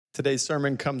Today's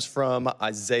sermon comes from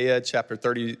Isaiah chapter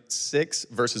 36,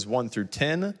 verses 1 through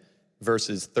 10,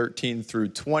 verses 13 through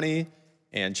 20,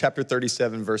 and chapter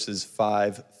 37, verses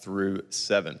 5 through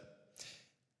 7.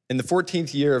 In the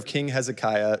 14th year of King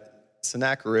Hezekiah,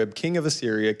 Sennacherib, king of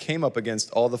Assyria, came up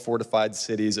against all the fortified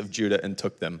cities of Judah and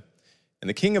took them. And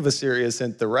the king of Assyria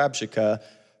sent the Rabshakeh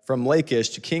from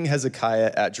Lachish to King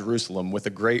Hezekiah at Jerusalem with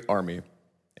a great army.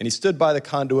 And he stood by the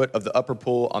conduit of the upper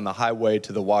pool on the highway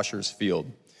to the washer's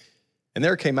field. And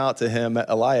there came out to him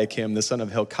Eliakim, the son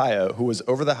of Hilkiah, who was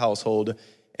over the household,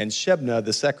 and Shebna,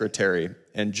 the secretary,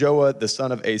 and Joah, the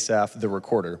son of Asaph, the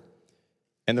recorder.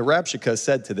 And the Rabshakeh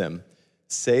said to them,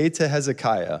 "Say to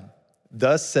Hezekiah,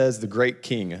 thus says the great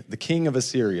king, the king of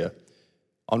Assyria,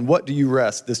 on what do you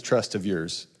rest this trust of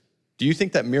yours? Do you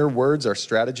think that mere words are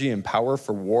strategy and power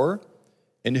for war?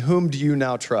 In whom do you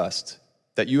now trust,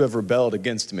 that you have rebelled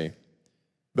against me?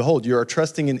 Behold, you are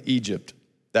trusting in Egypt,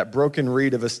 that broken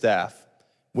reed of a staff,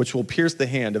 which will pierce the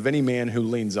hand of any man who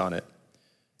leans on it.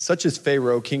 Such is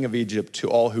Pharaoh, king of Egypt, to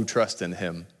all who trust in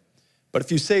him. But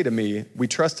if you say to me, we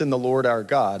trust in the Lord our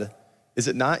God, is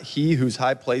it not he whose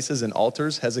high places and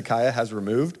altars Hezekiah has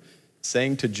removed,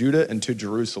 saying to Judah and to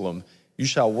Jerusalem, you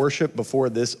shall worship before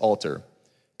this altar?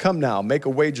 Come now, make a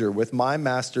wager with my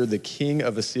master, the king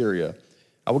of Assyria.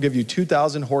 I will give you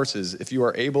 2,000 horses if you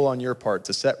are able on your part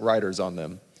to set riders on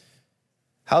them.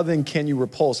 How then can you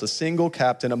repulse a single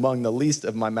captain among the least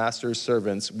of my master's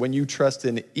servants when you trust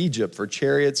in Egypt for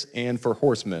chariots and for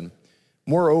horsemen?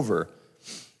 Moreover,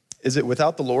 is it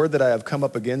without the Lord that I have come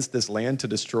up against this land to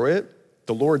destroy it?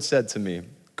 The Lord said to me,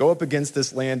 go up against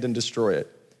this land and destroy it.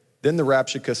 Then the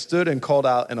Rabshakeh stood and called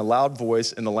out in a loud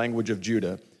voice in the language of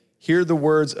Judah, hear the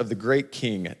words of the great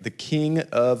king, the king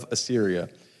of Assyria.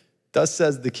 Thus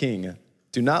says the king,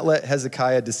 do not let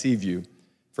Hezekiah deceive you,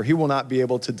 for he will not be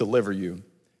able to deliver you.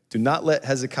 Do not let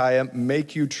Hezekiah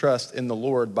make you trust in the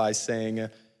Lord by saying,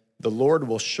 the Lord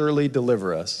will surely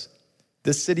deliver us.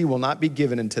 This city will not be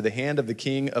given into the hand of the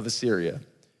king of Assyria.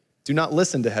 Do not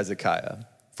listen to Hezekiah,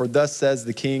 for thus says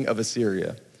the king of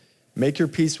Assyria, make your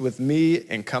peace with me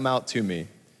and come out to me.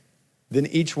 Then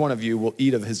each one of you will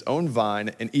eat of his own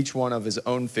vine and each one of his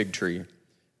own fig tree,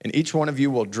 and each one of you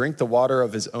will drink the water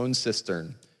of his own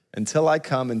cistern, until I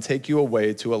come and take you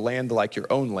away to a land like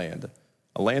your own land,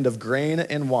 a land of grain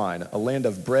and wine, a land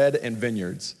of bread and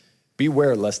vineyards.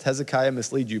 Beware lest Hezekiah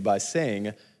mislead you by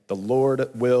saying, the Lord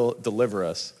will deliver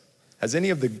us. Has any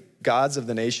of the gods of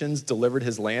the nations delivered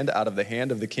his land out of the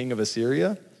hand of the king of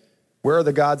Assyria? Where are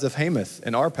the gods of Hamath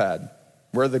and Arpad?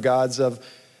 Where are the gods of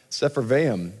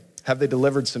Sepharvaim? Have they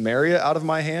delivered Samaria out of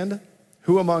my hand?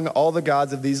 Who among all the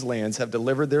gods of these lands have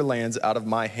delivered their lands out of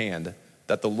my hand,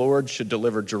 that the Lord should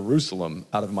deliver Jerusalem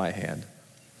out of my hand?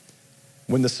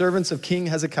 When the servants of King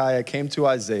Hezekiah came to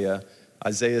Isaiah,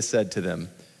 Isaiah said to them,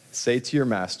 say to your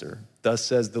master, thus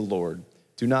says the Lord,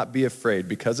 do not be afraid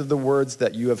because of the words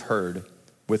that you have heard,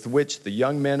 with which the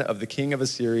young men of the king of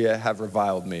Assyria have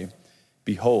reviled me.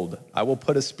 Behold, I will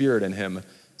put a spirit in him,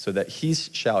 so that he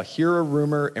shall hear a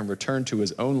rumor and return to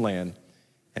his own land,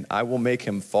 and I will make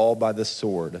him fall by the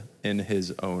sword in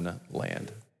his own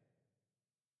land.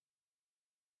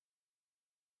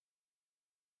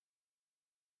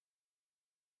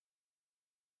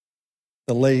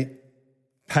 The late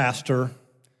pastor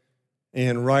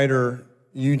and writer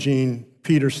Eugene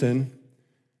Peterson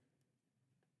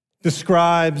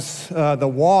describes the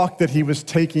walk that he was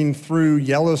taking through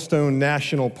Yellowstone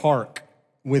National Park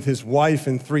with his wife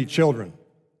and 3 children.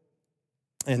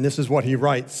 And this is what he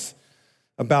writes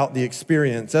about the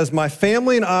experience. As my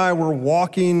family and I were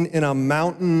walking in a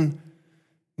mountain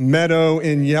meadow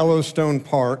in Yellowstone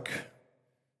Park,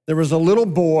 there was a little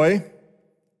boy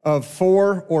of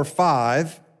 4 or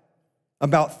 5,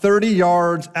 about 30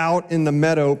 yards out in the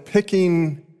meadow,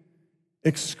 picking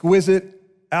exquisite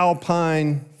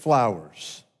alpine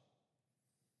flowers.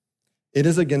 It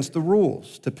is against the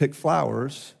rules to pick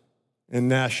flowers in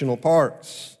national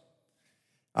parks.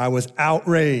 I was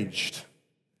outraged.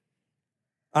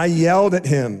 I yelled at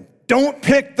him, don't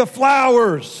pick the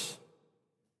flowers.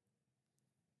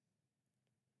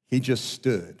 He just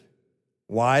stood,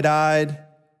 wide-eyed,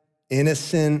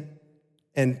 innocent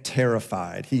and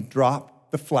terrified. He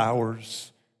dropped the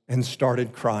flowers and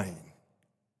started crying.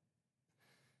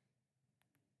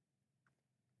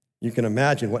 You can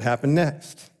imagine what happened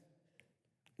next.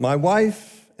 My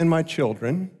wife and my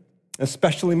children,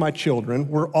 especially my children,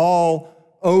 were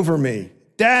all over me.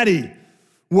 Daddy,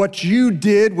 what you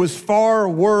did was far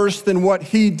worse than what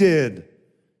he did.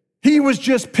 He was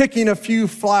just picking a few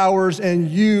flowers and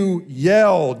you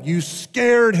yelled. You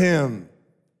scared him.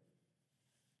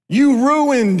 You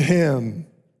ruined him.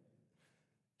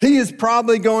 He is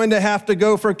probably going to have to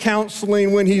go for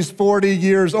counseling when he's 40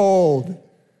 years old.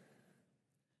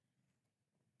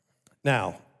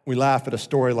 Now, we laugh at a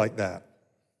story like that.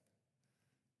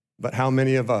 But how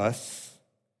many of us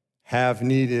have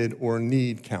needed or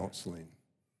need counseling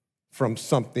from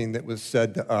something that was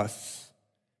said to us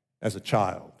as a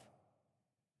child?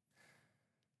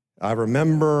 I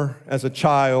remember as a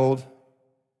child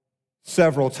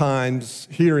several times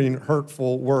hearing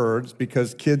hurtful words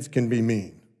because kids can be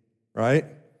mean, right?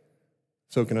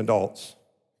 So can adults.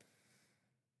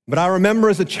 But I remember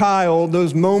as a child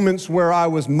those moments where I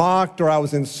was mocked or I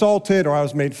was insulted or I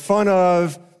was made fun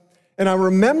of. And I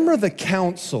remember the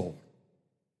counsel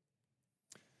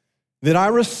that I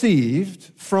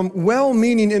received from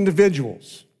well-meaning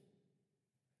individuals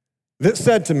that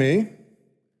said to me,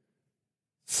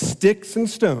 "Sticks and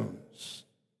stones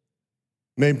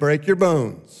may break your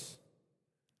bones,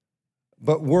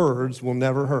 but words will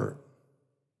never hurt."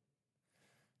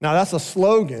 Now, that's a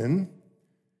slogan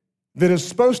that is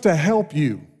supposed to help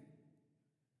you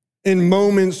in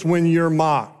moments when you're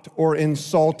mocked or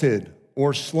insulted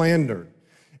or slandered.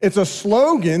 It's a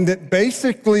slogan that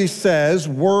basically says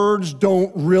words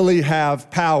don't really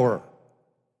have power.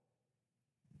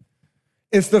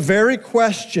 It's the very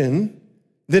question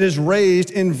that is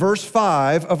raised in verse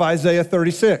 5 of Isaiah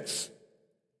 36.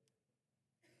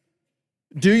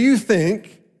 Do you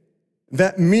think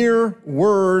that mere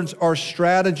words are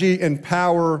strategy and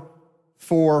power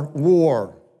for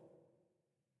war?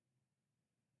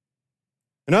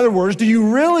 In other words, do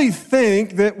you really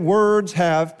think that words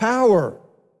have power?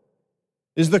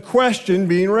 Is the question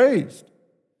being raised.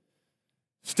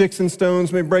 Sticks and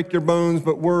stones may break your bones,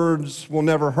 but words will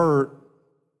never hurt.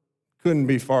 Couldn't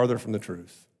be farther from the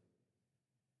truth.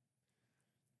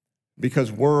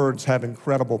 Because words have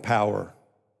incredible power.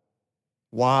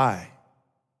 Why?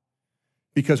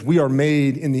 Because we are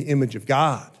made in the image of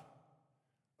God,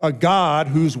 a God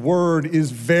whose word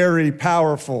is very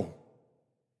powerful,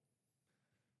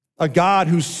 a God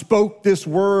who spoke this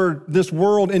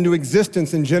world into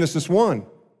existence in Genesis 1.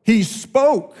 He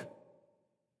spoke,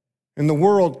 and the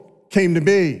world came to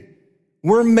be.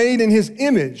 We're made in his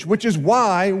image, which is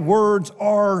why words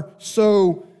are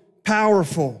so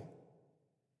powerful.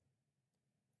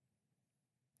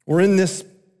 We're in this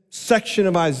section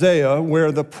of Isaiah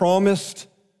where the promised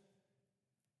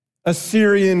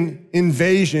Assyrian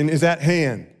invasion is at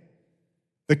hand.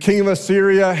 The king of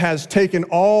Assyria has taken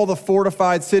all the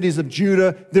fortified cities of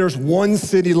Judah. There's one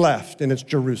city left, and it's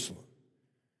Jerusalem.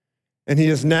 And he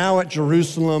is now at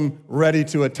Jerusalem ready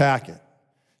to attack it.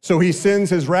 So he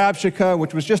sends his Rabshakeh,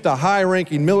 which was just a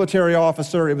high-ranking military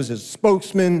officer. It was his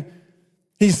spokesman.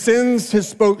 He sends his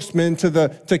spokesman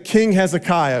to King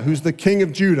Hezekiah, who's the king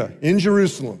of Judah, in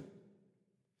Jerusalem.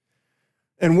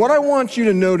 And what I want you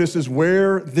to notice is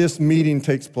where this meeting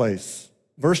takes place.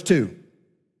 Verse 2.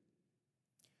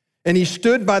 And he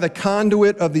stood by the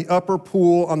conduit of the upper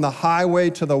pool on the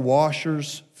highway to the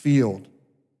washer's field.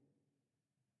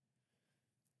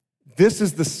 This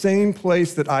is the same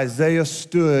place that Isaiah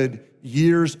stood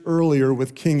years earlier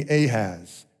with King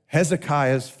Ahaz,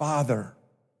 Hezekiah's father,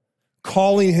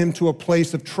 calling him to a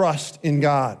place of trust in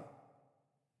God.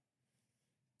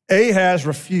 Ahaz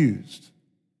refused.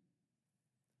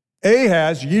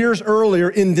 Ahaz, years earlier,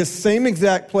 in this same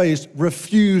exact place,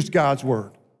 refused God's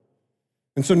word.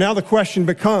 And so now the question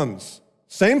becomes,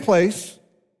 same place,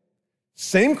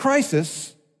 same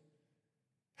crisis,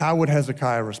 how would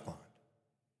Hezekiah respond?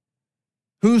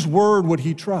 Whose word would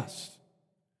he trust?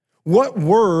 What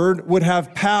word would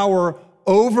have power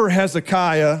over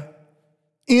Hezekiah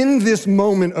in this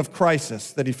moment of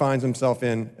crisis that he finds himself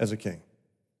in as a king?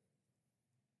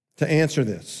 To answer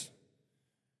this,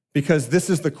 because this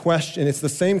is the question, it's the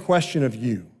same question of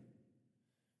you.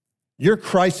 Your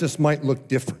crisis might look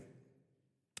different.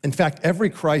 In fact,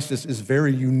 every crisis is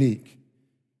very unique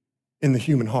in the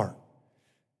human heart.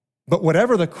 But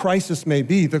whatever the crisis may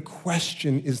be, the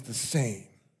question is the same.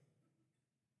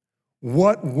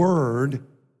 What word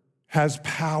has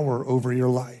power over your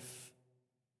life?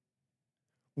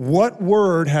 What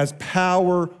word has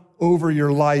power over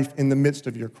your life in the midst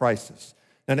of your crisis?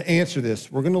 Now, to answer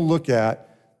this, we're going to look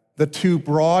at the two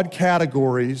broad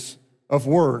categories of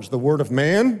words, the word of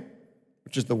man,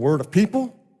 which is the word of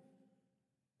people,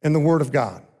 and the word of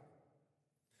God.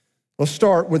 Let's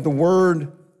start with the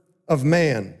word of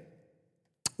man.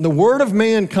 The word of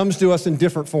man comes to us in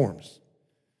different forms.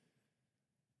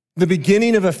 The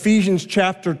beginning of Ephesians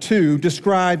chapter 2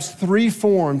 describes three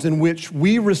forms in which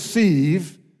we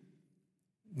receive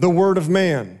the word of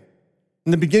man.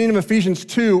 In the beginning of Ephesians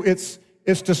 2,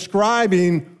 it's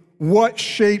describing what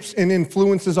shapes and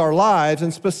influences our lives,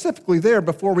 and specifically there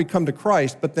before we come to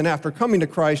Christ. But then after coming to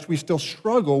Christ, we still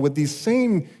struggle with these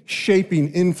same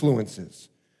shaping influences.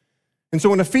 And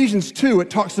so in Ephesians 2,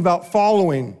 it talks about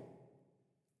following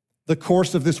the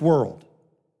course of this world,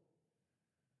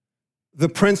 the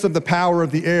prince of the power of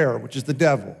the air, which is the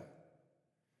devil,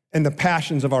 and the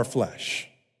passions of our flesh.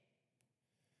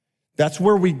 That's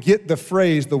where we get the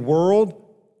phrase, the world,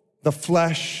 the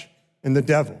flesh, and the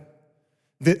devil.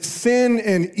 That sin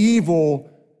and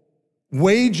evil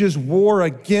wages war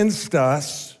against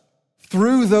us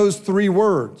through those three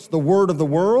words: the word of the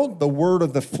world, the word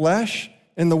of the flesh,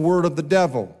 and the word of the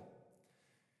devil.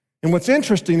 And what's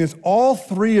interesting is all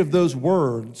three of those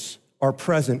words are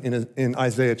present in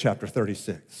Isaiah chapter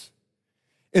 36.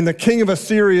 In the king of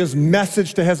Assyria's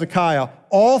message to Hezekiah,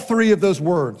 all three of those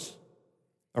words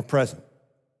are present.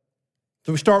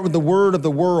 So we start with the word of the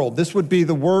world. This would be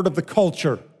the word of the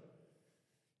culture.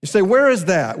 You say, where is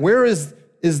that? Where is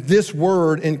this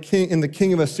word in the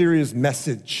king of Assyria's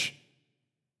message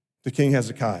to King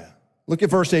Hezekiah? Look at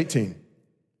verse 18.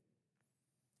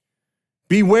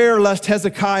 Beware lest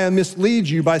Hezekiah mislead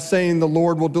you by saying the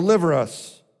Lord will deliver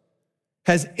us.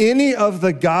 Has any of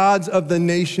the gods of the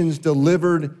nations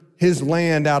delivered his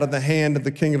land out of the hand of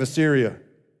the king of Assyria?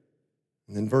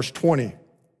 And then verse 20.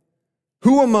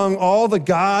 Who among all the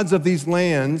gods of these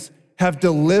lands have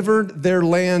delivered their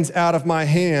lands out of my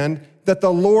hand, that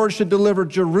the Lord should deliver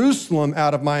Jerusalem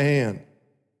out of my hand?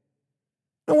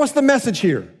 Now, what's the message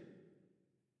here?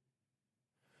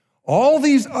 All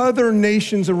these other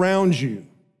nations around you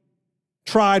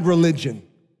tried religion.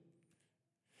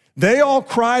 They all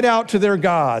cried out to their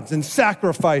gods and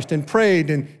sacrificed and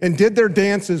prayed and did their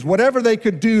dances, whatever they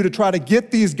could do to try to get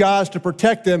these gods to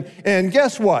protect them. And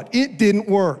guess what? It didn't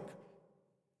work,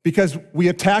 because we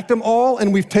attacked them all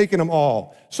and we've taken them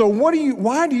all. So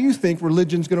why do you think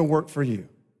religion's going to work for you?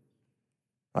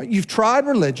 You've tried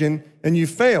religion and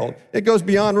you've failed. It goes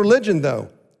beyond religion, though.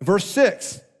 Verse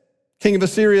 6, king of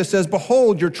Assyria says,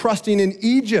 behold, you're trusting in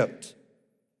Egypt,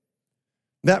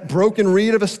 that broken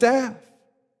reed of a staff.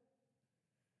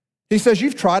 He says,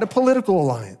 you've tried a political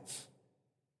alliance,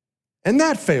 and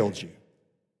that failed you.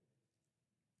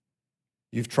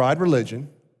 You've tried religion,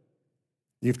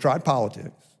 you've tried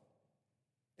politics,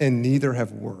 and neither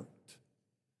have worked.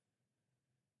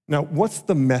 Now, what's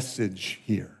the message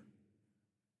here?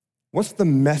 What's the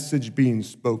message being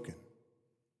spoken?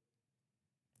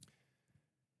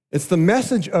 It's the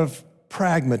message of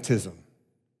pragmatism.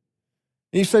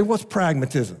 And you say, what's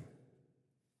pragmatism?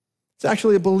 It's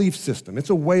actually a belief system. It's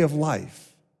a way of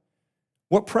life.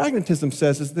 What pragmatism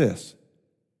says is this: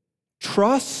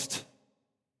 trust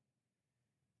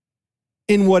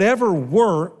in whatever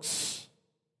works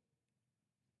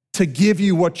to give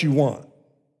you what you want.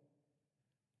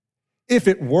 If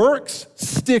it works,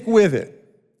 stick with it.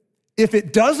 If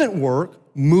it doesn't work,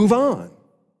 move on.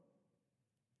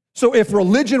 So if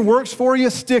religion works for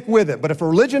you, stick with it. But if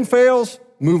religion fails,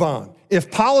 move on. If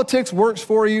politics works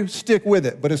for you, stick with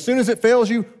it. But as soon as it fails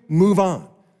you, move on.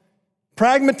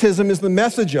 Pragmatism is the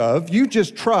message of you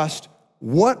just trust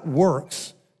what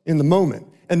works in the moment.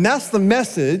 And that's the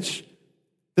message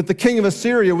that the king of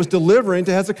Assyria was delivering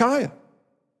to Hezekiah.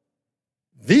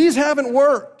 These haven't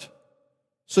worked,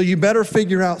 so you better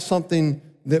figure out something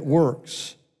that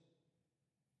works.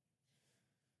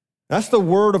 That's the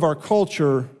word of our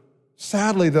culture.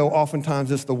 Sadly, though,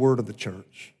 oftentimes it's the word of the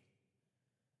church.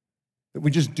 That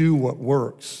we just do what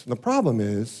works. And the problem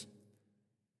is,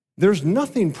 there's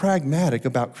nothing pragmatic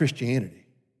about Christianity.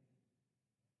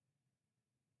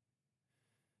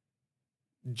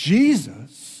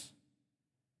 Jesus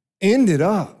ended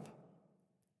up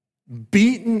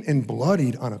beaten and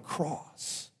bloodied on a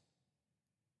cross.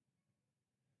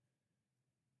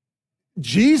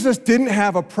 Jesus didn't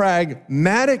have a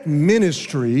pragmatic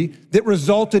ministry that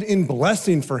resulted in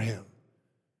blessing for him.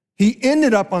 He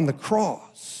ended up on the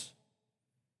cross.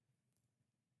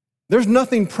 There's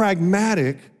nothing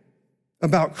pragmatic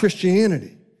about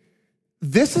Christianity.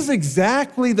 This is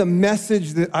exactly the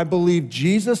message that I believe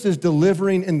Jesus is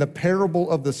delivering in the parable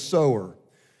of the sower.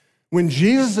 When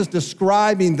Jesus is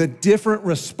describing the different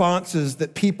responses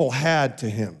that people had to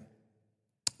him,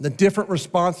 the different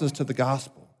responses to the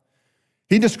gospel.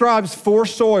 He describes 4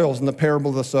 soils in the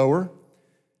parable of the sower.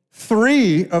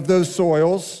 3 of those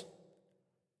soils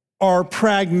are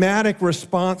pragmatic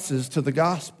responses to the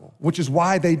gospel, which is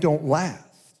why they don't last.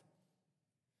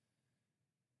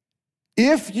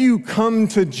 If you come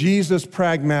to Jesus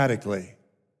pragmatically,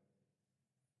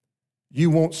 you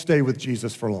won't stay with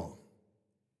Jesus for long.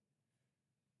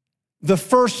 The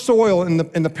first soil in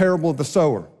the parable of the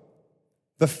sower,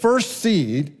 the first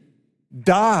seed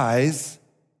dies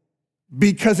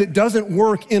because it doesn't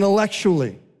work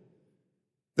intellectually.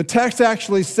 The text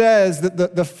actually says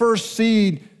that the first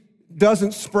seed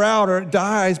doesn't sprout or it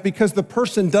dies because the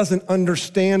person doesn't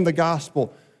understand the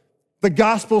gospel. The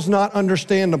gospel's not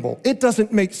understandable. It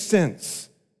doesn't make sense.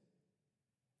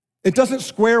 It doesn't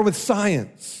square with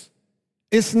science.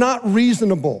 It's not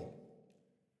reasonable.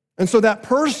 And so that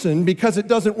person, because it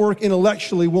doesn't work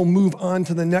intellectually, will move on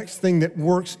to the next thing that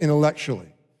works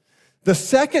intellectually. The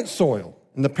second soil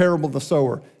in the parable of the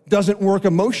sower doesn't work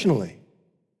emotionally.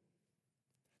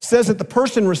 It says that the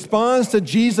person responds to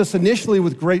Jesus initially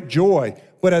with great joy,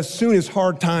 but as soon as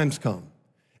hard times come,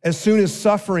 as soon as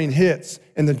suffering hits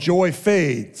and the joy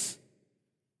fades,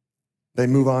 they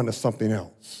move on to something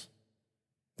else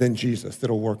than Jesus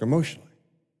that'll work emotionally.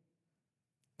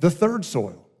 The third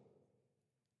soil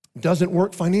doesn't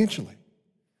work financially.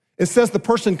 It says the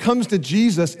person comes to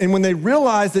Jesus, and when they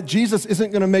realize that Jesus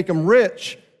isn't going to make them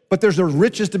rich, but there's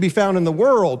riches to be found in the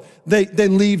world, they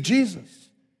leave Jesus.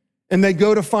 And they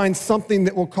go to find something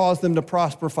that will cause them to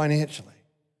prosper financially.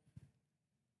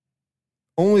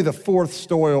 Only the fourth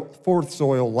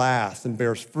soil lasts and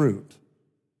bears fruit.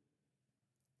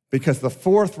 Because the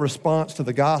fourth response to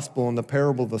the gospel in the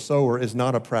parable of the sower is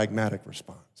not a pragmatic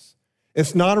response.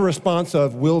 It's not a response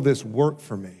of, will this work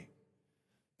for me?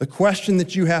 The question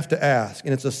that you have to ask,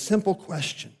 and it's a simple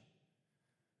question,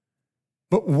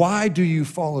 but why do you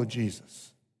follow Jesus?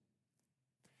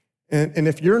 And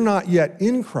if you're not yet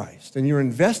in Christ and you're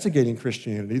investigating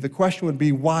Christianity, the question would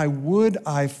be, why would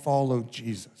I follow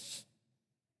Jesus?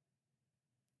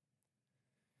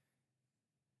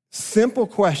 Simple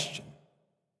question,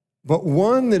 but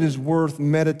one that is worth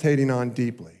meditating on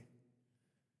deeply.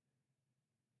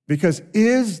 Because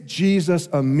is Jesus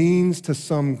a means to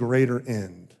some greater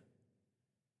end?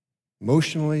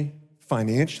 Emotionally,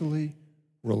 financially,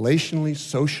 relationally,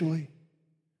 socially?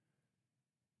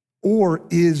 Or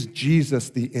is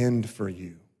Jesus the end for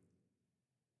you?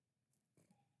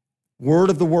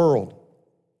 Word of the world.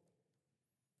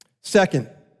 Second,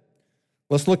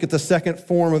 let's look at the second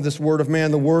form of this word of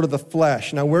man, the word of the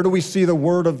flesh. Now, where do we see the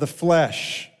word of the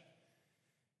flesh?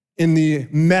 In the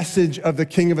message of the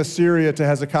king of Assyria to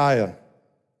Hezekiah.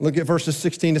 Look at verses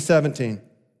 16 to 17.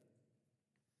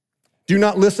 Do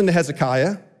not listen to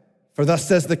Hezekiah, for thus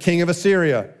says the king of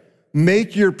Assyria,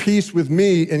 make your peace with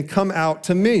me and come out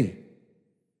to me.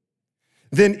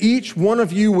 Then each one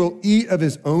of you will eat of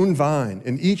his own vine,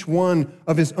 and each one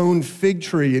of his own fig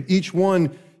tree, and each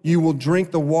one you will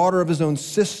drink the water of his own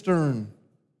cistern,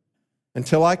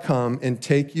 until I come and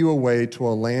take you away to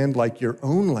a land like your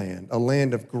own land, a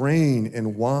land of grain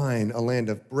and wine, a land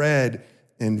of bread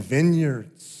and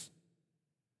vineyards,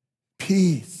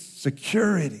 peace,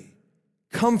 security,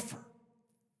 comfort.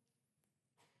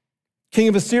 King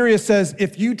of Assyria says,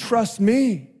 if you trust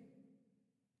me,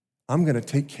 I'm going to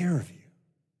take care of you.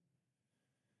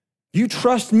 You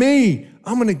trust me,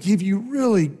 I'm going to give you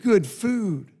really good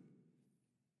food.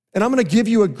 And I'm going to give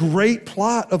you a great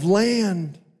plot of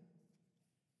land.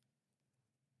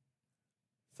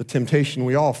 The temptation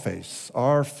we all face.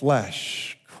 Our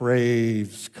flesh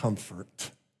craves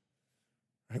comfort.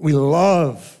 We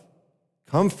love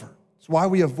comfort. It's why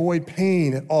we avoid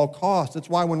pain at all costs. It's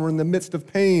why when we're in the midst of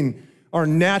pain, our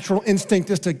natural instinct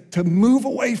is to move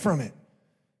away from it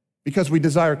because we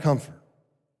desire comfort.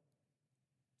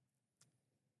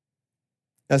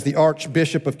 As the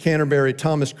Archbishop of Canterbury,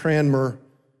 Thomas Cranmer,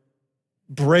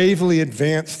 bravely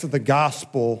advanced the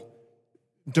gospel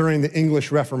during the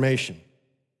English Reformation.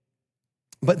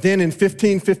 But then in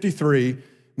 1553,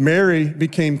 Mary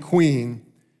became queen,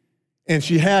 and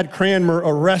she had Cranmer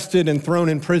arrested and thrown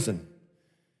in prison.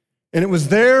 And it was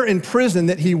there in prison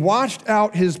that he watched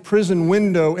out his prison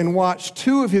window and watched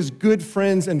two of his good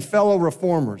friends and fellow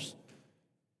reformers,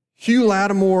 Hugh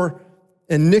Latimer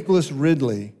and Nicholas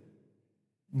Ridley,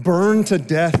 burned to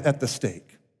death at the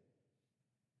stake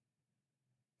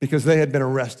because they had been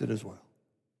arrested as well.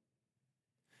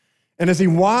 And as he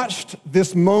watched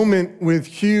this moment with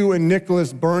Hugh and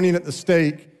Nicholas burning at the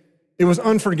stake, it was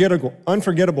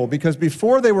unforgettable because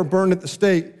before they were burned at the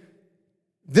stake,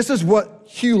 this is what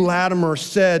Hugh Latimer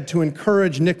said to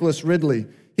encourage Nicholas Ridley.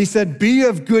 He said, be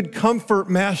of good comfort,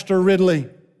 Master Ridley,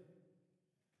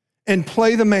 and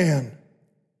play the man.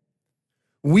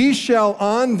 We shall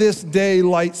on this day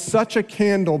light such a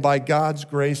candle by God's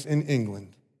grace in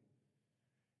England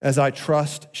as I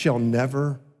trust shall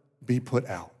never be put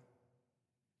out.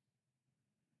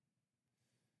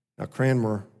 Now,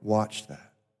 Cranmer watched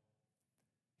that.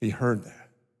 He heard that.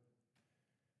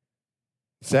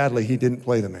 Sadly, he didn't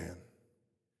play the man.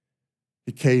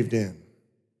 He caved in.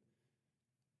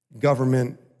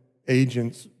 Government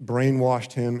agents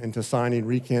brainwashed him into signing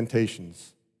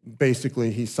recantations.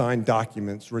 Basically, he signed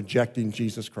documents rejecting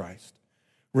Jesus Christ,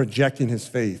 rejecting his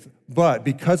faith. But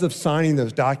because of signing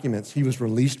those documents, he was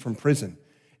released from prison.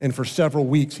 And for several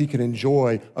weeks, he could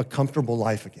enjoy a comfortable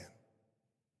life again.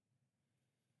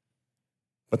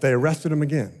 But they arrested him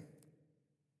again.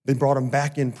 They brought him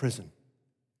back in prison.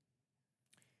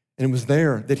 And it was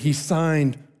there that he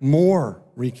signed more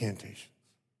recantations.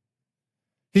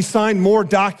 He signed more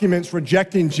documents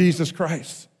rejecting Jesus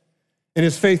Christ and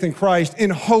his faith in Christ in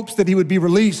hopes that he would be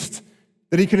released,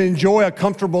 that he could enjoy a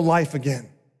comfortable life again.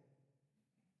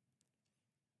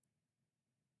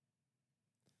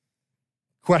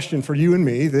 Question for you and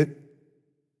me that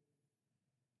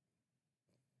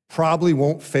probably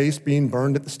won't face being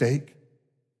burned at the stake.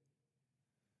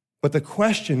 But the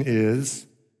question is,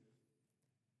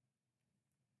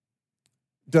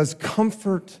 does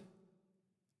comfort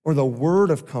or the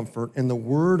word of comfort and the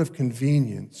word of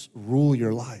convenience rule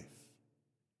your life?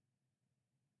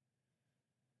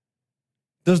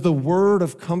 Does the word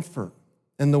of comfort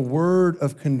and the word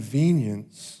of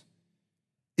convenience,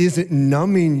 is it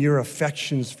numbing your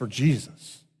affections for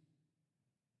Jesus?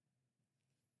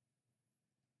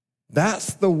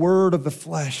 That's the word of the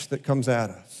flesh that comes at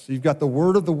us. You've got the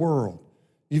word of the world.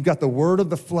 You've got the word of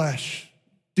the flesh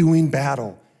doing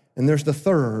battle. And there's the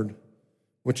third,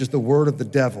 which is the word of the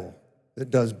devil that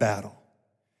does battle.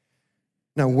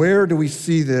 Now, where do we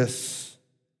see this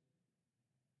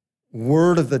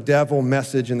word of the devil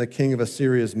message in the king of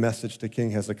Assyria's message to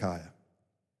King Hezekiah?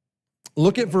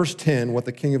 Look at verse 10, what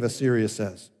the king of Assyria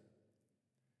says.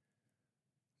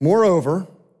 Moreover,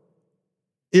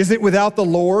 is it without the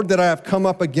Lord that I have come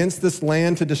up against this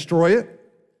land to destroy it?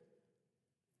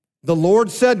 The Lord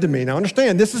said to me, now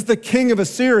understand, this is the king of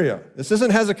Assyria. This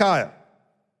isn't Hezekiah.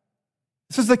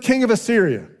 This is the king of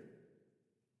Assyria.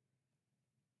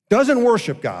 Doesn't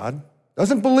worship God,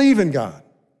 doesn't believe in God.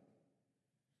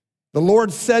 The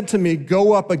Lord said to me,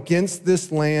 go up against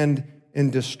this land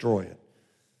and destroy it.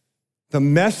 The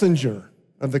messenger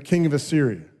of the king of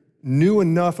Assyria knew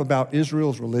enough about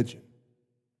Israel's religion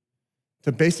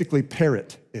to basically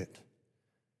parrot it,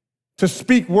 to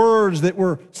speak words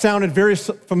that sounded very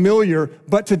familiar,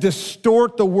 but to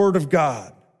distort the word of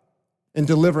God in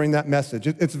delivering that message.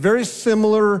 It's very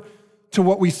similar to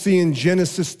what we see in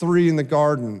Genesis 3 in the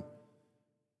garden,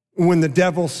 when the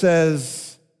devil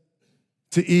says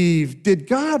to Eve, did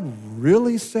God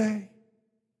really say?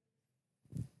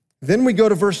 Then we go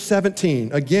to verse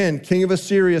 17. Again, king of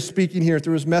Assyria speaking here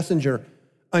through his messenger.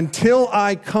 Until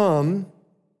I come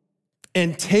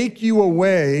and take you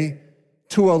away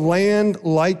to a land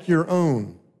like your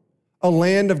own, a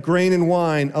land of grain and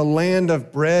wine, a land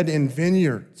of bread and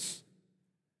vineyards.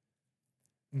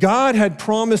 God had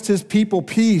promised his people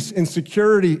peace and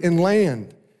security and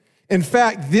land. In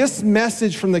fact, this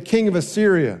message from the king of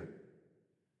Assyria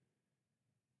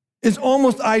is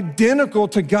almost identical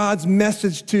to God's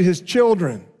message to his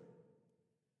children.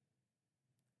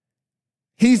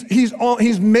 He's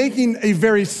making a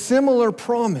very similar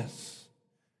promise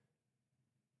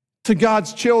to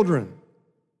God's children.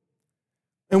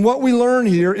 And what we learn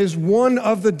here is one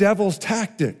of the devil's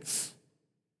tactics.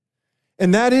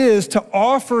 And that is to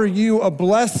offer you a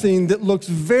blessing that looks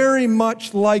very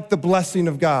much like the blessing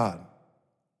of God.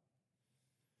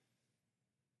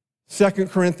 2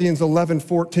 Corinthians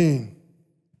 11:14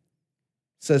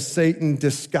 says Satan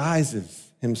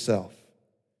disguises himself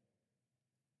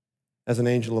as an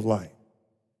angel of light,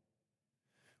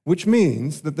 which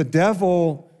means that the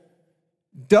devil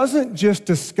doesn't just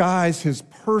disguise his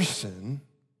person,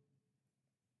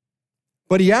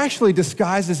 but he actually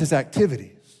disguises his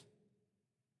activities.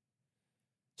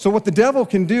 So what the devil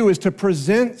can do is to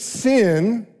present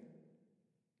sin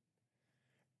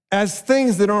as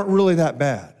things that aren't really that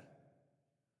bad,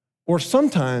 or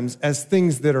sometimes as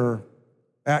things that are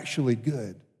actually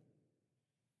good.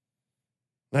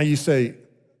 Now you say,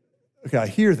 okay, I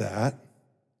hear that,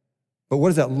 but what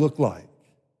does that look like?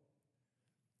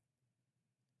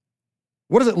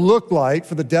 What does it look like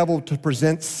for the devil to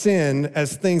present sin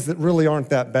as things that really aren't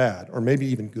that bad, or maybe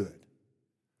even good?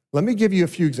 Let me give you a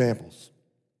few examples.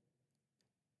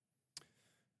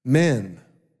 Men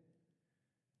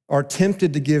are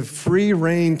tempted to give free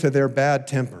rein to their bad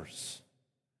tempers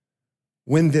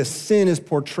when this sin is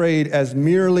portrayed as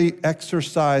merely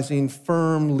exercising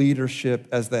firm leadership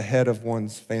as the head of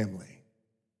one's family.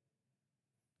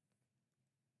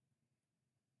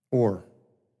 Or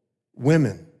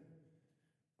women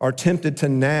are tempted to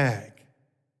nag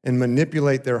and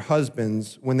manipulate their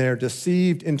husbands when they are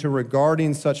deceived into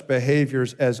regarding such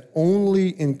behaviors as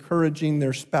only encouraging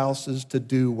their spouses to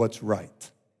do what's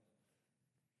right.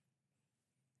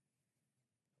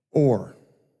 Or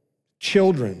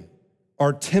children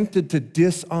are tempted to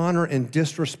dishonor and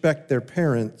disrespect their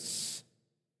parents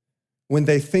when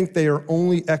they think they are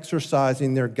only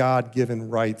exercising their God-given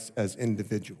rights as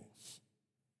individuals.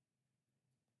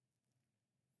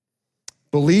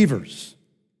 Believers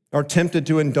are tempted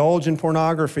to indulge in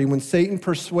pornography when Satan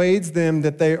persuades them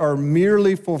that they are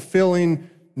merely fulfilling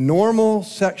normal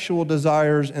sexual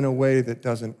desires in a way that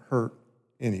doesn't hurt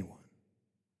anyone.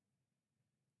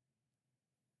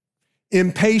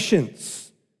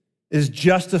 Impatience is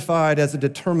justified as a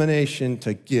determination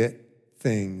to get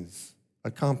things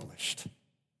accomplished.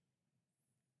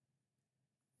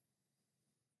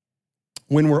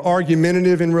 When we're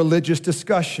argumentative in religious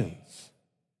discussions,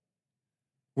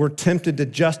 we're tempted to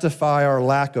justify our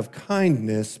lack of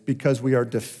kindness because we are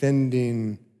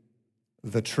defending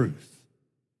the truth.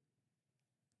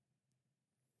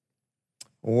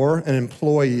 Or an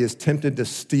employee is tempted to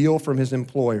steal from his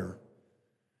employer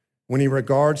when he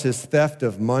regards his theft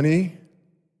of money,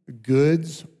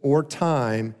 goods, or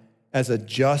time as a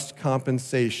just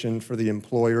compensation for the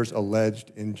employer's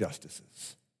alleged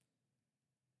injustices.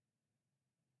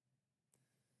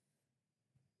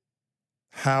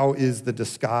 How is the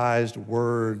disguised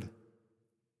word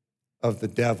of the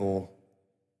devil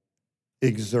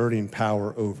exerting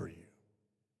power over you?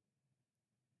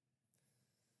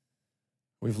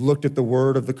 We've looked at the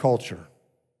word of the culture,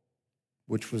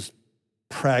 which was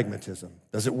pragmatism.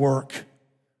 Does it work?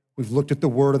 We've looked at the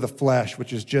word of the flesh,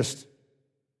 which is just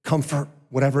comfort,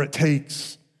 whatever it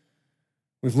takes.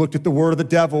 We've looked at the word of the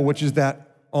devil, which is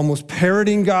that almost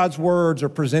parroting God's words or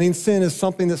presenting sin as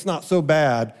something that's not so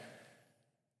bad.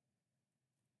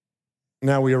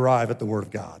 Now we arrive at the word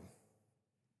of God.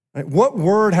 Right? What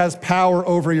word has power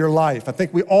over your life? I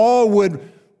think we all would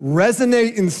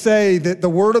resonate and say that the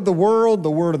word of the world,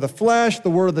 the word of the flesh, the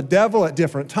word of the devil at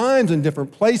different times and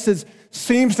different places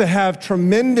seems to have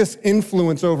tremendous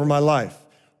influence over my life.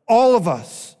 All of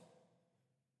us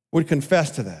would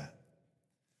confess to that.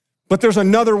 But there's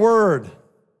another word,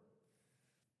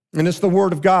 and it's the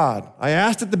word of God. I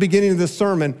asked at the beginning of this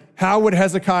sermon, how would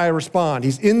Hezekiah respond?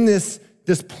 He's in this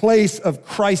place of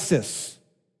crisis.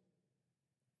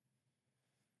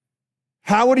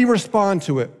 How would he respond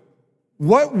to it?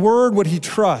 What word would he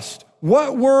trust?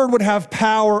 What word would have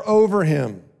power over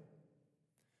him?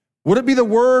 Would it be the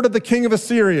word of the king of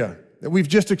Assyria that we've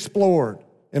just explored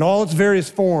in all its various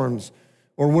forms,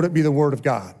 or would it be the word of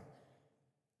God?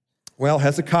 Well,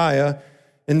 Hezekiah,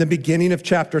 in the beginning of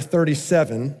chapter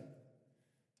 37,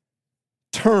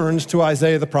 turns to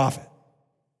Isaiah the prophet.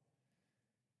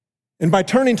 And by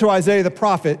turning to Isaiah the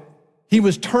prophet, he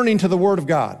was turning to the word of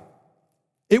God.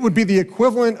 It would be the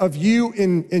equivalent of you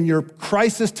in your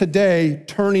crisis today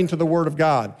turning to the word of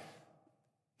God.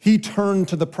 He turned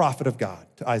to the prophet of God,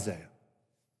 to Isaiah.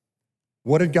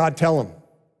 What did God tell him?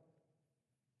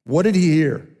 What did he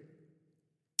hear?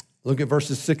 Look at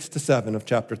verses 6 to 7 of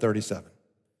chapter 37.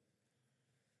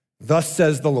 Thus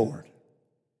says the Lord,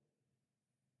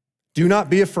 do not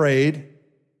be afraid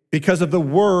because of the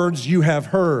words you have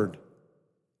heard,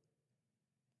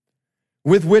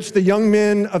 with which the young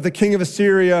men of the king of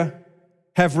Assyria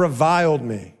have reviled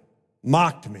me,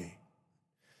 mocked me.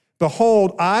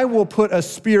 Behold, I will put a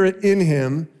spirit in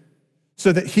him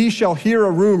so that he shall hear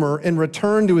a rumor and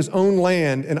return to his own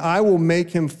land, and I will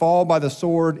make him fall by the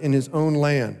sword in his own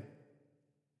land.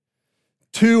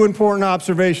 Two important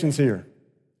observations here.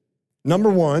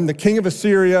 Number one, the king of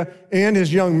Assyria and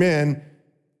his young men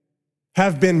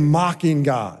have been mocking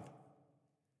God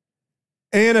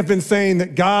and have been saying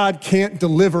that God can't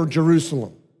deliver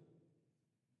Jerusalem.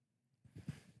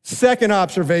 Second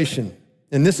observation,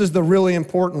 and this is the really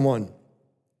important one.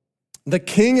 The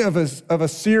king of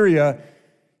Assyria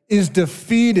is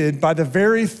defeated by the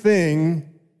very thing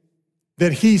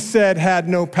that he said had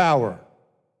no power.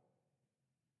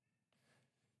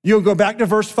 You'll go back to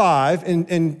verse 5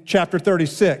 in chapter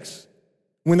 36,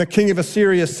 when the king of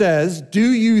Assyria says,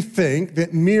 do you think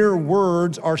that mere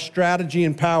words are strategy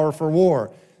and power for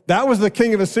war? That was the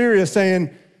king of Assyria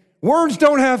saying, words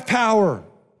don't have power.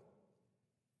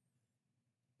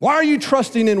 Why are you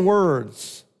trusting in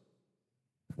words?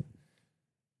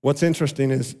 What's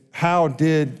interesting is, how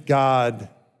did God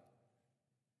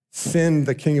send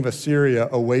the king of Assyria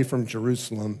away from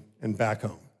Jerusalem and back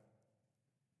home?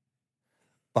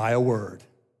 By a word,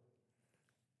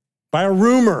 by a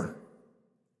rumor.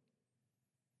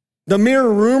 The mere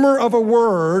rumor of a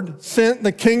word sent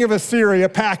the king of Assyria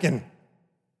packing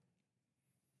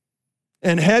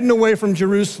and heading away from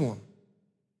Jerusalem.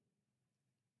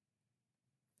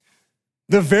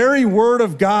 The very word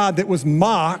of God that was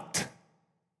mocked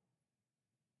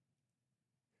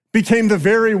became the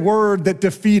very word that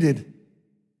defeated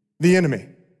the enemy.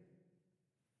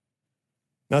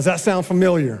 Now, does that sound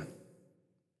familiar?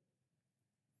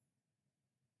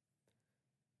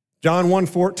 John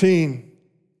 1:14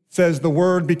 says, the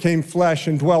Word became flesh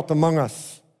and dwelt among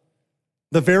us.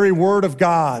 The very Word of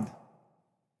God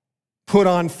put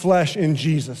on flesh in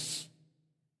Jesus.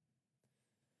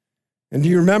 And do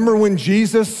you remember when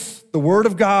Jesus, the Word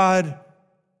of God,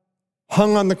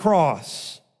 hung on the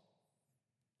cross?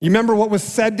 You remember what was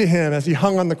said to him as he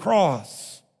hung on the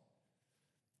cross?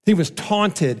 He was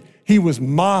taunted. He was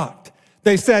mocked.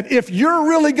 They said, if you're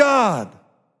really God,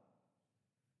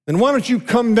 then why don't you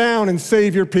come down and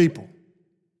save your people?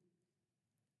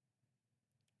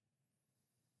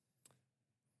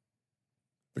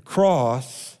 The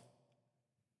cross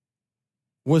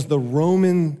was the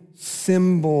Roman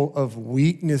symbol of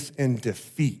weakness and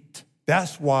defeat.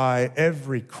 That's why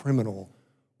every criminal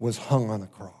was hung on a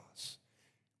cross.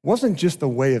 It wasn't just a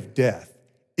way of death.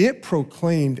 It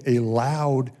proclaimed a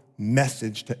loud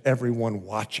message to everyone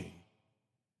watching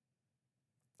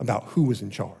about who was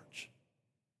in charge.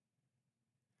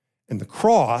 And the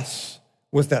cross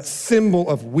was that symbol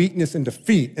of weakness and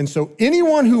defeat. And so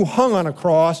anyone who hung on a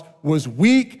cross was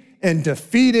weak and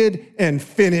defeated and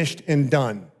finished and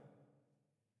done.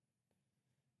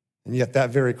 And yet that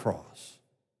very cross,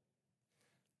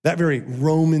 that very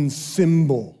Roman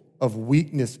symbol of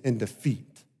weakness and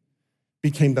defeat,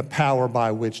 became the power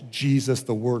by which Jesus,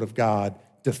 the Word of God,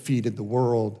 defeated the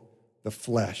world, the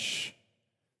flesh,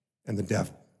 and the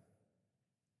devil.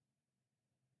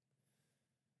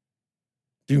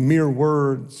 Are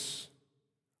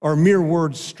mere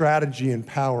words strategy and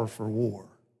power for war,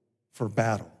 for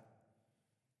battle?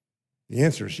 The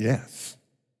answer is yes.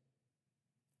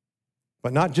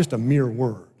 But not just a mere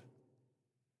word.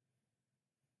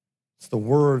 It's the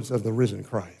words of the risen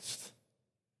Christ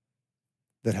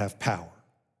that have power.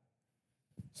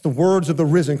 It's the words of the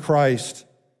risen Christ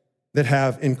that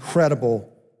have incredible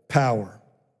power.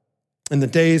 In the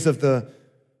days of the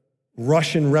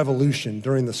Russian Revolution,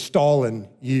 during the Stalin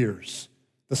years,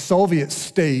 the Soviet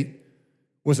state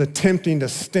was attempting to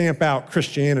stamp out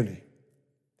Christianity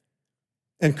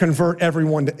and convert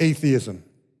everyone to atheism.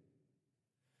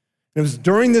 It was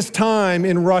during this time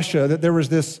in Russia that there was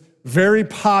this very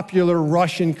popular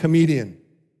Russian comedian.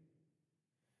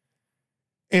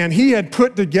 And he had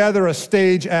put together a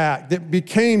stage act that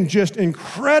became just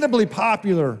incredibly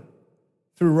popular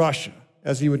through Russia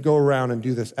as he would go around and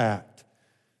do this act.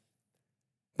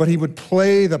 But he would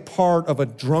play the part of a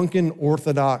drunken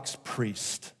Orthodox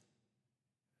priest.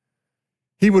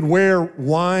 He would wear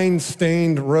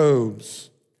wine-stained robes.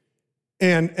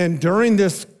 And during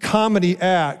this comedy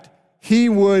act, he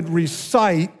would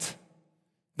recite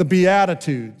the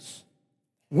Beatitudes,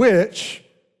 which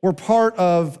were part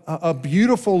of a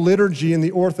beautiful liturgy in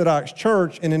the Orthodox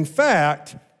Church. And in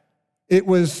fact, they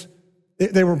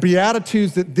were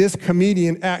Beatitudes that this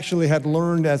comedian actually had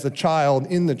learned as a child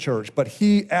in the church. But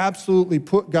he absolutely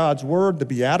put God's word, the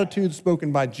Beatitudes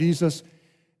spoken by Jesus,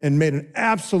 and made an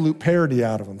absolute parody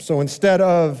out of them. So instead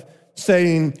of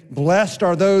saying, blessed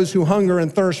are those who hunger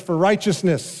and thirst for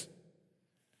righteousness,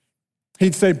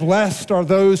 he'd say, blessed are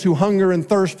those who hunger and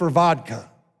thirst for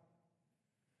vodka.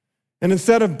 And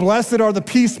instead of blessed are the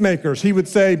peacemakers, he would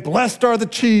say, blessed are the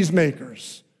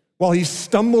cheesemakers, while he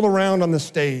stumbled around on the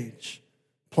stage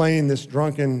playing this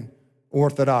drunken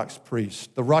Orthodox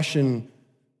priest. The Russian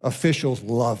officials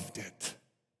loved it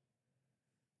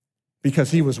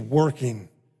because he was working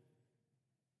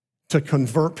to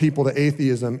convert people to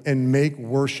atheism and make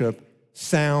worship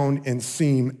sound and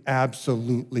seem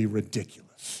absolutely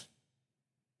ridiculous.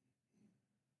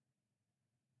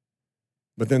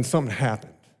 But then something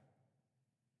happened.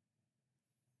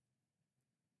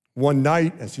 One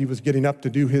night, as he was getting up to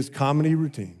do his comedy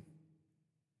routine,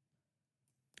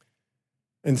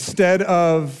 instead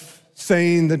of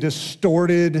saying the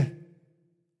distorted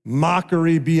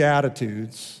mockery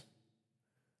Beatitudes,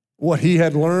 what he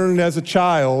had learned as a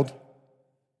child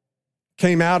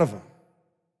came out of him.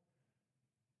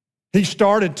 He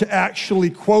started to actually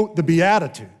quote the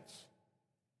Beatitudes.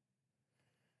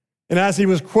 And as he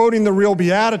was quoting the real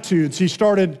Beatitudes, he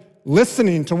started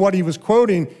listening to what he was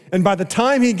quoting. And by the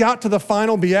time he got to the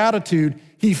final Beatitude,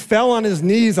 he fell on his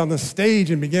knees on the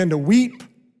stage and began to weep.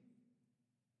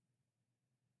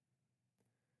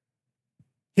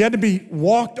 He had to be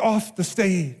walked off the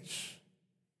stage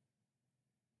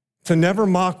to never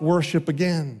mock worship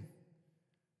again.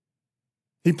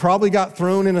 He probably got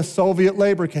thrown in a Soviet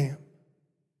labor camp.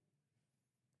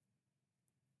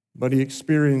 But he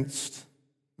experienced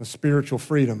a spiritual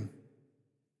freedom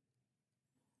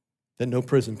that no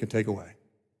prison could take away.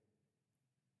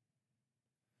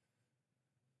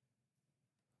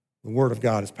 The Word of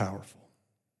God is powerful.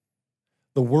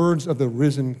 The words of the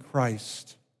risen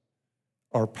Christ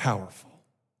are powerful.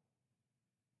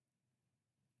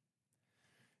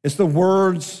 It's the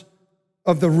words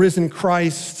of the risen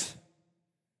Christ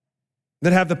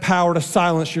that have the power to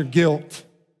silence your guilt.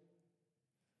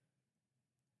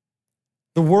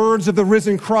 The words of the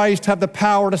risen Christ have the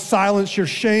power to silence your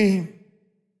shame.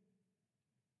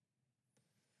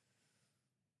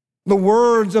 The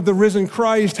words of the risen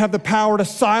Christ have the power to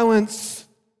silence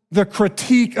the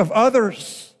critique of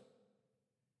others.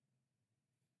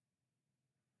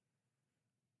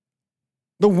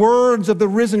 The words of the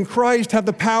risen Christ have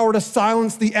the power to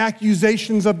silence the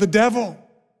accusations of the devil.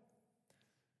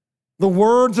 The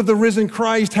words of the risen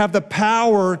Christ have the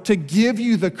power to give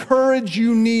you the courage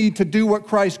you need to do what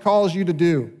Christ calls you to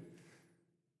do,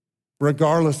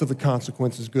 regardless of the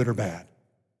consequences, good or bad.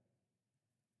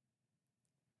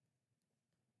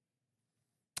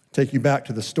 Take you back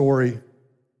to the story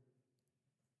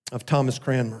of Thomas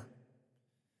Cranmer.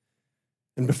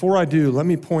 And before I do, let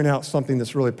me point out something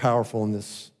that's really powerful in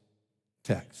this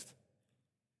text.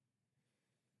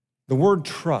 The word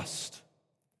trust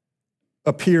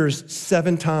appears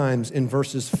 7 times in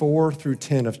verses 4 through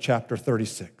 10 of chapter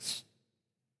 36.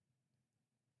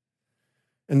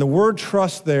 And the word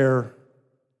trust there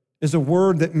is a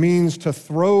word that means to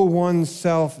throw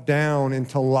oneself down and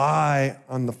to lie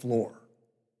on the floor.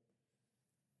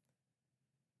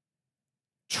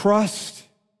 Trust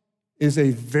is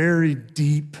a very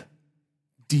deep,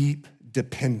 deep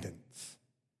dependence.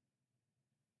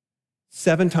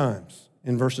 7 times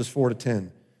in verses 4 to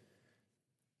 10.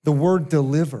 The word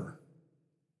deliver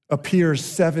appears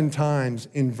 7 times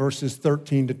in verses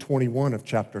 13 to 21 of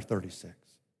chapter 36.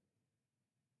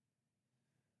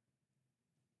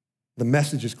 The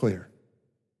message is clear.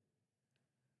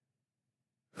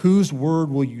 Whose word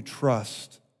will you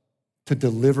trust to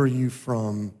deliver you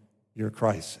from your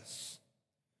crisis?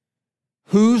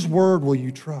 Whose word will you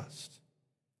trust?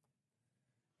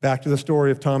 Back to the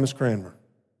story of Thomas Cranmer.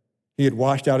 He had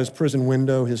washed out his prison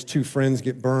window. His 2 friends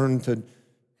get burned to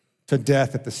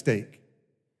death at the stake.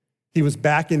 He was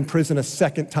back in prison a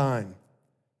second time,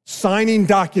 signing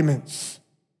documents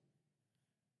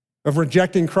of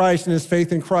rejecting Christ and his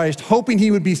faith in Christ, hoping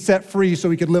he would be set free so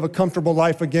he could live a comfortable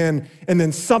life again. And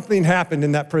then something happened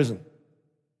in that prison.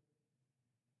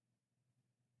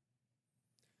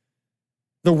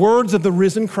 The words of the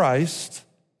risen Christ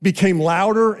became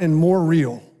louder and more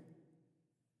real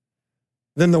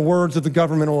than the words of the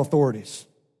governmental authorities.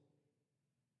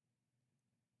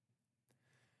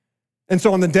 And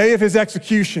so on the day of his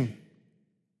execution,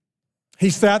 he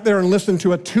sat there and listened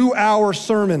to a 2-hour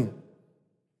sermon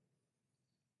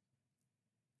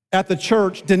at the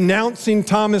church denouncing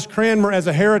Thomas Cranmer as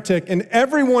a heretic. And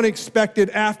everyone expected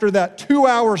after that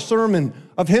 2-hour sermon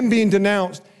of him being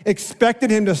denounced,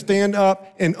 expected him to stand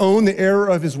up and own the error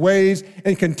of his ways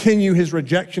and continue his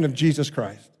rejection of Jesus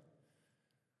Christ.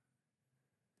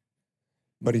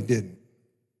 But he didn't.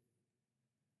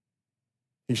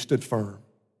 He stood firm.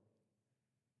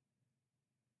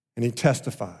 And he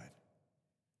testified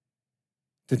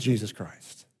to Jesus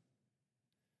Christ.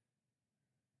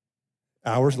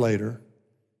 Hours later,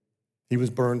 he was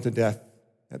burned to death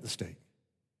at the stake.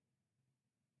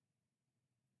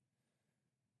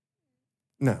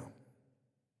 Now,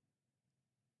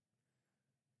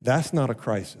 that's not a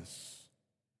crisis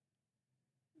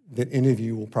that any of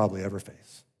you will probably ever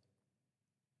face.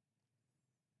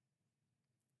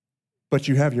 But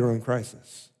you have your own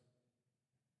crisis.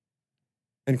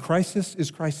 And crisis is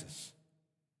crisis.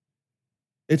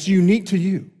 It's unique to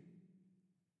you.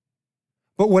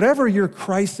 But whatever your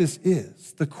crisis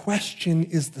is, the question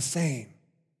is the same.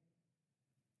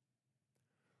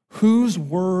 Whose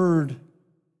word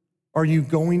are you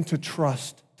going to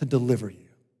trust to deliver you?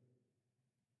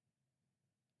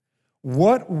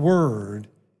 What word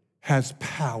has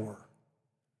power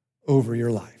over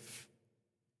your life?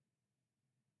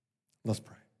 Let's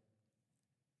pray.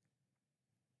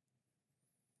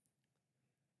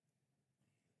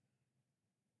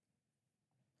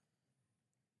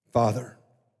 Father,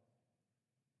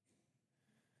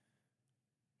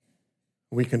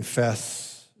 we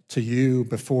confess to you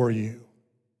before you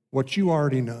what you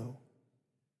already know.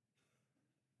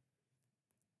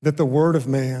 That the word of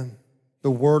man,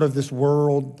 the word of this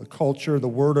world, the culture, the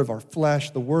word of our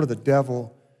flesh, the word of the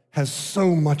devil has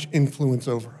so much influence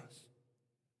over us.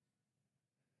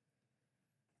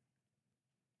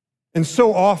 And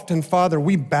so often, Father,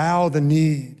 we bow the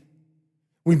knee.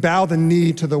 We bow the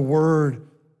knee to the word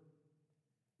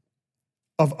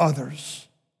of others,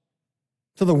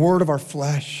 to the word of our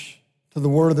flesh, to the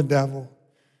word of the devil.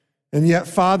 And yet,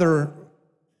 Father,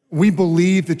 we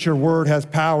believe that your word has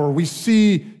power. We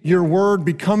see your word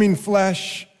becoming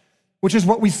flesh, which is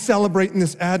what we celebrate in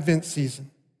this Advent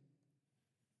season.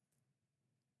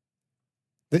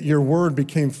 That your word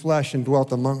became flesh and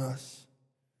dwelt among us.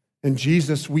 And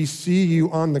Jesus, we see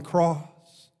you on the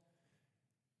cross.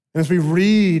 And as we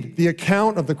read the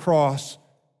account of the cross,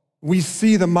 we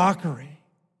see the mockery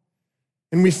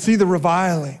and we see the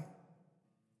reviling.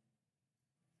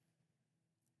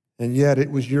 And yet it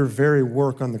was your very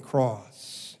work on the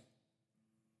cross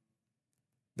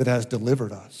that has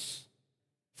delivered us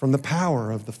from the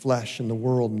power of the flesh and the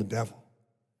world and the devil.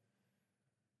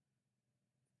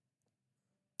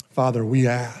 Father, we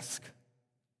ask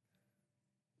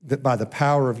that by the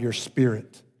power of your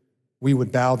Spirit, we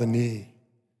would bow the knee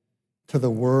to the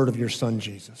word of your Son,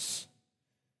 Jesus.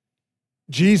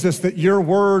 Jesus, that your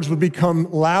words would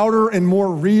become louder and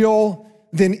more real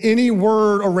than any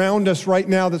word around us right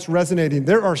now that's resonating.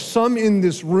 There are some in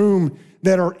this room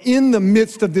that are in the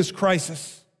midst of this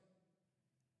crisis,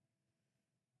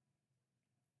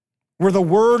 where the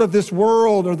word of this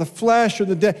world or the flesh or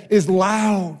the death is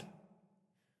loud.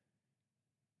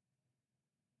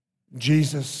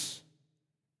 Jesus,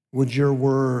 would your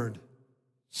word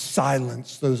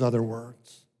silence those other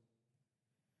words?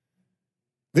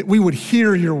 That we would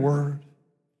hear your word,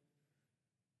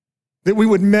 that we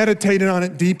would meditate on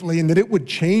it deeply, and that it would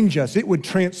change us, it would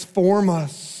transform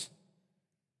us,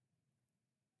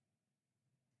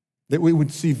 that we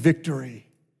would see victory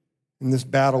in this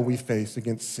battle we face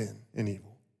against sin and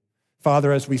evil.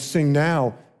 Father, as we sing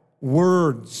now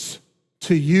words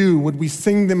to you, would we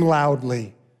sing them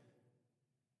loudly?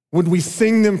 Would we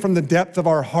sing them from the depth of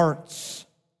our hearts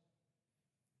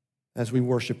as we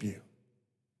worship you?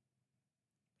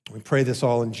 We pray this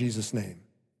all in Jesus' name.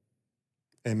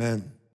 Amen.